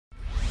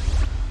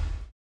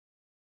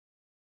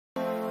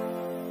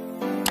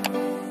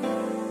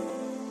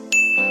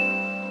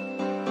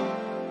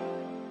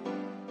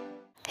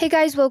Hey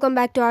guys, welcome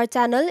back to our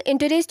channel. In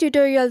today's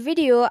tutorial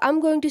video, I'm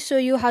going to show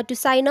you how to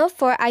sign up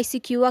for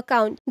ICQ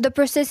account. The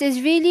process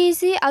is really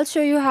easy. I'll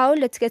show you how.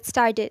 Let's get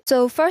started.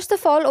 So first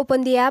of all,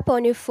 open the app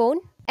on your phone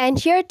and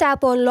here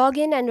tap on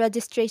login and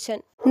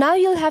registration. Now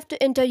you'll have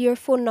to enter your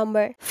phone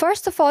number.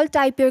 First of all,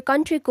 type your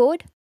country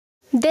code,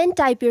 then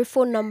type your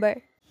phone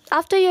number.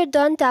 After you're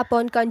done, tap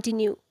on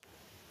continue.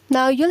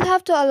 Now you'll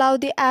have to allow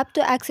the app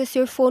to access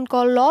your phone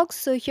call logs,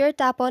 so here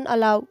tap on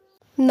allow.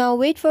 Now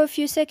wait for a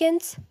few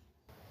seconds.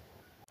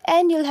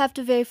 And you'll have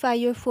to verify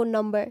your phone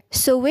number.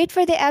 So wait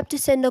for the app to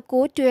send a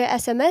code to your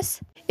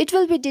SMS. It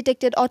will be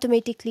detected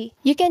automatically.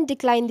 You can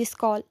decline this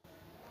call.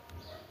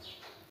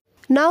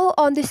 Now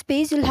on this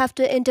page, you'll have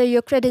to enter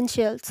your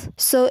credentials.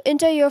 So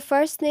enter your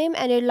first name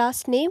and your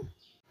last name.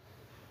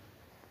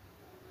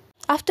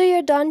 After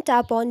you're done,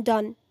 tap on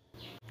done.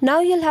 Now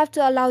you'll have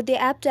to allow the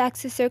app to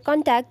access your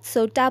contacts,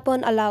 so tap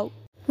on allow.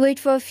 Wait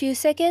for a few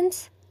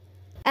seconds.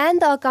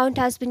 And the account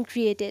has been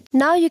created.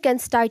 Now you can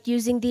start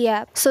using the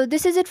app. So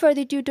this is it for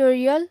the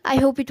tutorial. I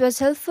hope it was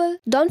helpful.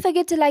 Don't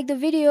forget to like the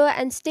video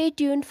and stay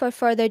tuned for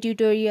further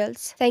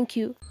tutorials. Thank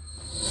you.